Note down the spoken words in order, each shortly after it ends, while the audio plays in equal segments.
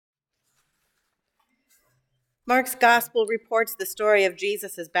Mark's gospel reports the story of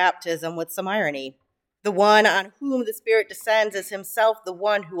Jesus' baptism with some irony. The one on whom the Spirit descends is himself the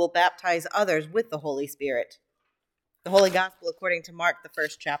one who will baptize others with the Holy Spirit. The Holy Gospel according to Mark, the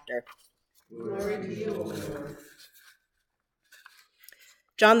first chapter. Glory to you, O Lord.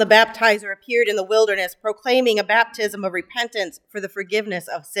 John the Baptizer appeared in the wilderness, proclaiming a baptism of repentance for the forgiveness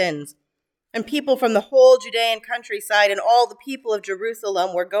of sins. And people from the whole Judean countryside and all the people of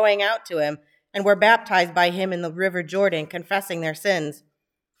Jerusalem were going out to him and were baptized by him in the river Jordan, confessing their sins.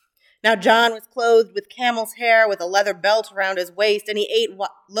 Now John was clothed with camel's hair, with a leather belt around his waist, and he ate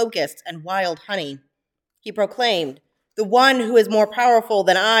locusts and wild honey. He proclaimed, "The one who is more powerful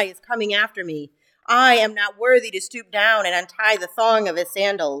than I is coming after me. I am not worthy to stoop down and untie the thong of his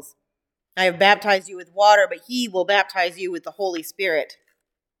sandals. I have baptized you with water, but he will baptize you with the Holy Spirit."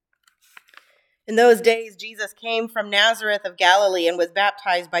 In those days, Jesus came from Nazareth of Galilee and was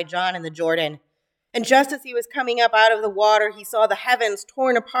baptized by John in the Jordan. And just as he was coming up out of the water, he saw the heavens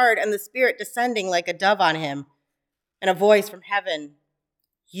torn apart and the Spirit descending like a dove on him. And a voice from heaven,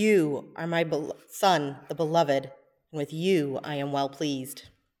 "You are my Son, the beloved, and with you I am well pleased."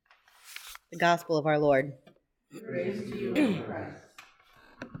 The Gospel of our Lord. Praise to you, Christ.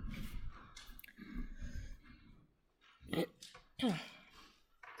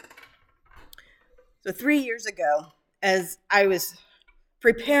 So 3 years ago, as I was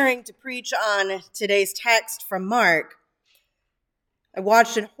preparing to preach on today's text from Mark, I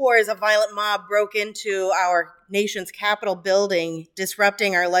watched in horror as a violent mob broke into our nation's Capitol building,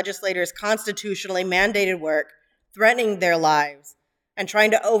 disrupting our legislators' constitutionally mandated work, threatening their lives, and trying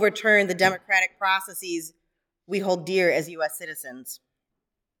to overturn the democratic processes we hold dear as U.S. citizens.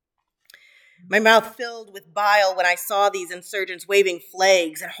 My mouth filled with bile when I saw these insurgents waving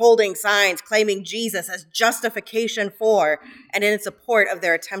flags and holding signs claiming Jesus as justification for and in support of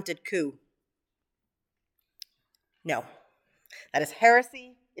their attempted coup. No, that is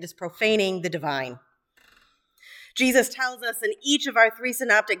heresy. It is profaning the divine. Jesus tells us in each of our 3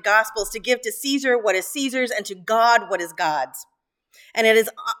 synoptic gospels to give to Caesar what is Caesar's and to God what is God's. And at his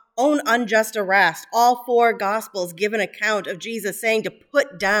own unjust arrest, all 4 gospels give an account of Jesus saying to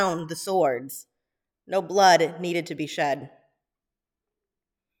put down the swords. No blood needed to be shed.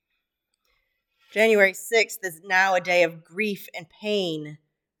 January 6th is now a day of grief and pain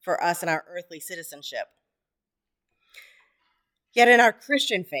for us in our earthly citizenship. Yet in our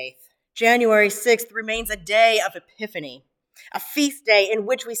Christian faith, January 6th remains a day of Epiphany, a feast day in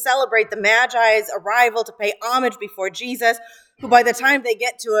which we celebrate the Magi's arrival to pay homage before Jesus, who by the time they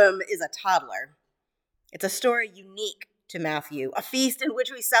get to him is a toddler. It's a story unique to Matthew, a feast in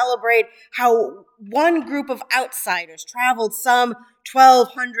which we celebrate how one group of outsiders traveled some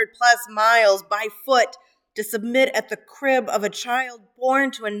 1,200 plus miles by foot to submit at the crib of a child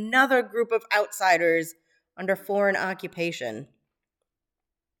born to another group of outsiders under foreign occupation.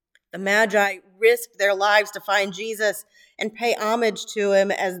 The Magi risked their lives to find Jesus and pay homage to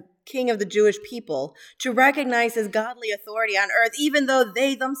him as King of the Jewish people, to recognize his godly authority on earth, even though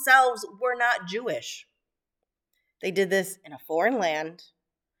they themselves were not Jewish. They did this in a foreign land,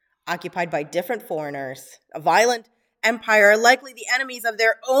 occupied by different foreigners, a violent empire, likely the enemies of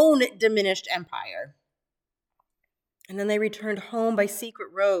their own diminished empire. And then they returned home by secret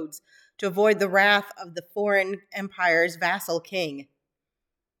roads to avoid the wrath of the foreign empire's vassal king.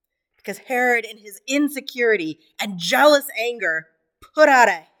 Because Herod, in his insecurity and jealous anger, put out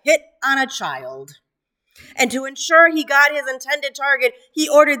a hit on a child. And to ensure he got his intended target, he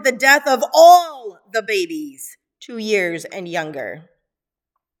ordered the death of all the babies 2 years and younger.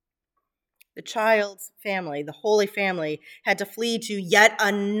 The child's family, the Holy Family, had to flee to yet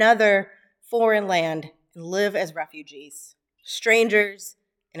another foreign land and live as refugees, strangers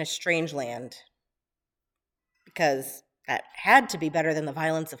in a strange land. Because that had to be better than the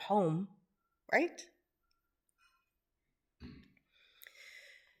violence of home, right?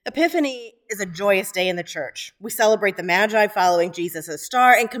 Epiphany is a joyous day in the church. We celebrate the Magi following Jesus'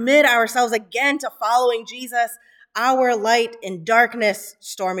 star and commit ourselves again to following Jesus, our light in darkness,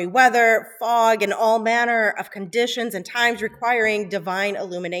 stormy weather, fog, and all manner of conditions and times requiring divine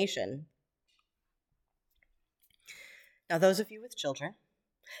illumination. Now, those of you with children,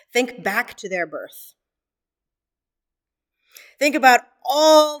 think back to their birth. Think about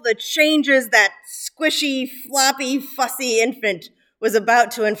all the changes that squishy, floppy, fussy infant was about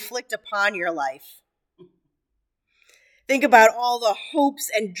to inflict upon your life. Think about all the hopes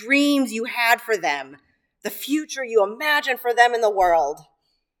and dreams you had for them, the future you imagined for them in the world,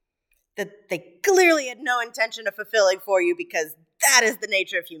 that they clearly had no intention of fulfilling for you because that is the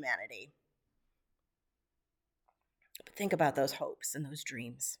nature of humanity. But think about those hopes and those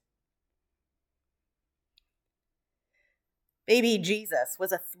dreams. Baby Jesus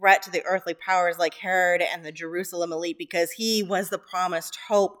was a threat to the earthly powers like Herod and the Jerusalem elite because he was the promised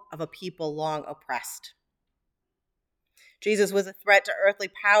hope of a people long oppressed. Jesus was a threat to earthly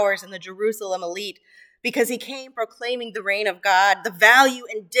powers and the Jerusalem elite because he came proclaiming the reign of God, the value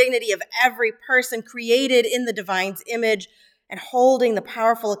and dignity of every person created in the divine's image, and holding the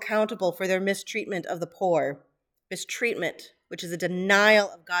powerful accountable for their mistreatment of the poor. Mistreatment, which is a denial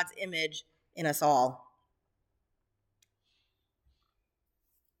of God's image in us all.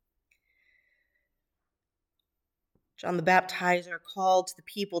 John the Baptizer called the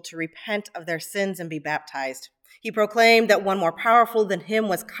people to repent of their sins and be baptized. He proclaimed that one more powerful than him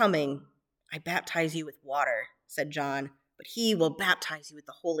was coming. I baptize you with water, said John, but he will baptize you with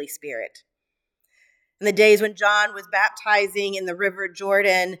the Holy Spirit. In the days when John was baptizing in the river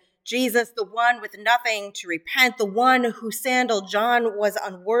Jordan, Jesus, the one with nothing to repent, the one whose sandal John was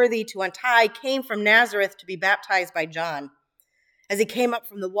unworthy to untie, came from Nazareth to be baptized by John. As he came up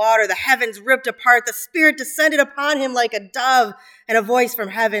from the water, the heavens ripped apart, the Spirit descended upon him like a dove, and a voice from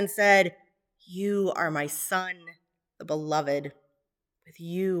heaven said, "You are my Son, the beloved. With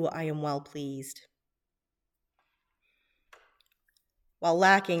you I am well pleased." While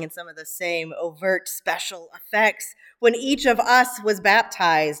lacking in some of the same overt special effects, when each of us was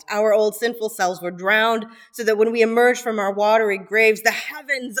baptized, our old sinful selves were drowned so that when we emerged from our watery graves, the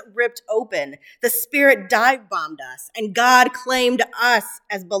heavens ripped open, the Spirit dive-bombed us, and God claimed us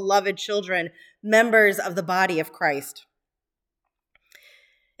as beloved children, members of the body of Christ.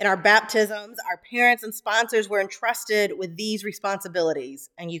 In our baptisms, our parents and sponsors were entrusted with these responsibilities,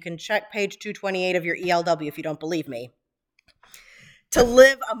 and you can check page 228 of your ELW if you don't believe me. To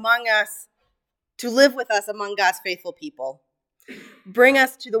live with us among God's faithful people. Bring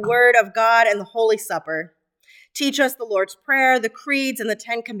us to the Word of God and the Holy Supper. Teach us the Lord's Prayer, the creeds, and the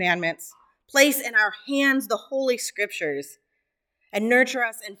 10 Commandments. Place in our hands the Holy Scriptures. And nurture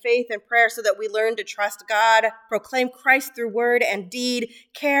us in faith and prayer so that we learn to trust God, proclaim Christ through word and deed,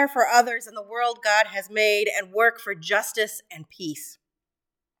 care for others in the world God has made, and work for justice and peace.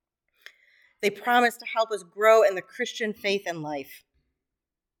 They promise to help us grow in the Christian faith and life.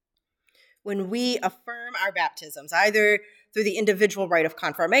 When we affirm our baptisms, either through the individual rite of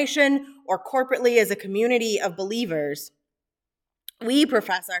confirmation or corporately as a community of believers, we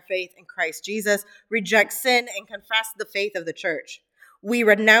profess our faith in Christ Jesus, reject sin, and confess the faith of the church. We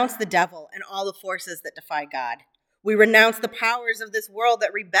renounce the devil and all the forces that defy God. We renounce the powers of this world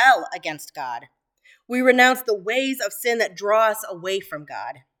that rebel against God. We renounce the ways of sin that draw us away from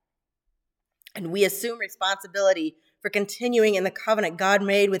God. And we assume responsibility for continuing in the covenant God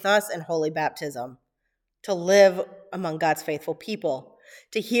made with us in holy baptism, to live among God's faithful people,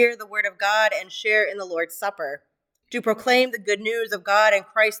 to hear the word of God and share in the Lord's Supper, to proclaim the good news of God and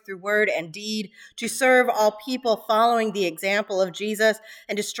Christ through word and deed, to serve all people following the example of Jesus,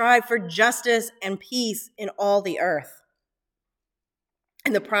 and to strive for justice and peace in all the earth.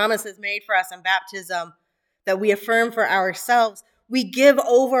 And the promises made for us in baptism that we affirm for ourselves, we give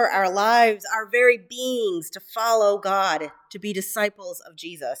over our lives, our very beings, to follow God, to be disciples of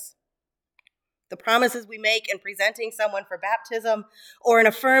Jesus. The promises we make in presenting someone for baptism or in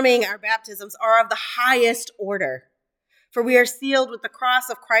affirming our baptisms are of the highest order. For we are sealed with the cross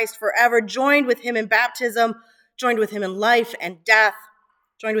of Christ forever, joined with him in baptism, joined with him in life and death,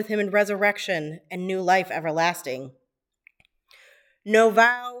 joined with him in resurrection and new life everlasting. No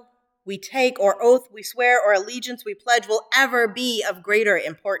vow we take or oath we swear or allegiance we pledge will ever be of greater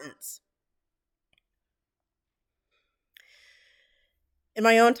importance. In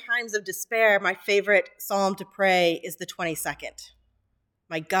my own times of despair, my favorite psalm to pray is the 22nd.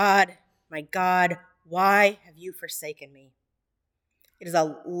 My God, why have you forsaken me? It is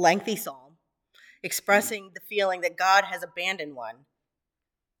a lengthy psalm expressing the feeling that God has abandoned one,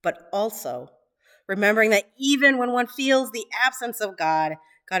 but also remembering that even when one feels the absence of God,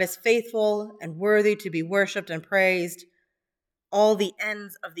 God is faithful and worthy to be worshiped and praised. All the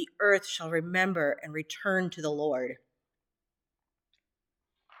ends of the earth shall remember and return to the Lord.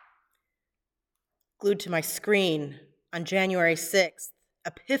 Glued to my screen on January 6th,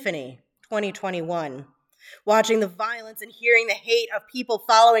 Epiphany 2021, watching the violence and hearing the hate of people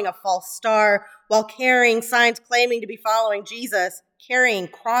following a false star while carrying signs claiming to be following Jesus, carrying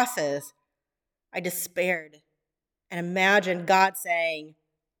crosses, I despaired and imagined God saying,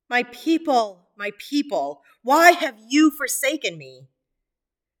 my people, why have you forsaken me?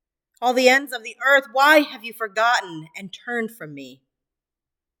 All the ends of the earth, why have you forgotten and turned from me?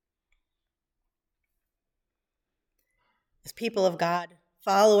 As people of God,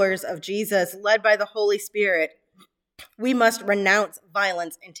 followers of Jesus, led by the Holy Spirit, we must renounce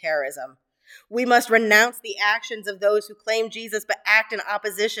violence and terrorism. We must renounce the actions of those who claim Jesus but act in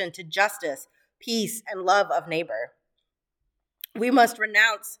opposition to justice, peace, and love of neighbor. We must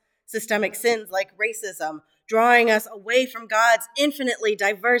renounce systemic sins like racism, drawing us away from God's infinitely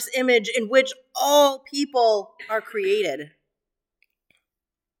diverse image in which all people are created.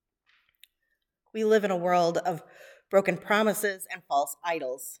 We live in a world of broken promises and false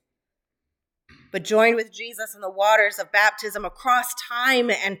idols. But joined with Jesus in the waters of baptism across time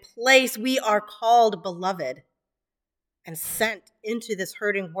and place, we are called beloved and sent into this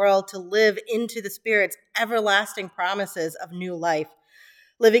hurting world to live into the Spirit's everlasting promises of new life,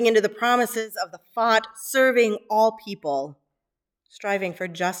 living into the promises of the fought, serving all people, striving for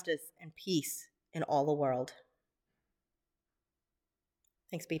justice and peace in all the world.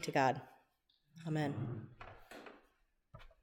 Thanks be to God. Amen.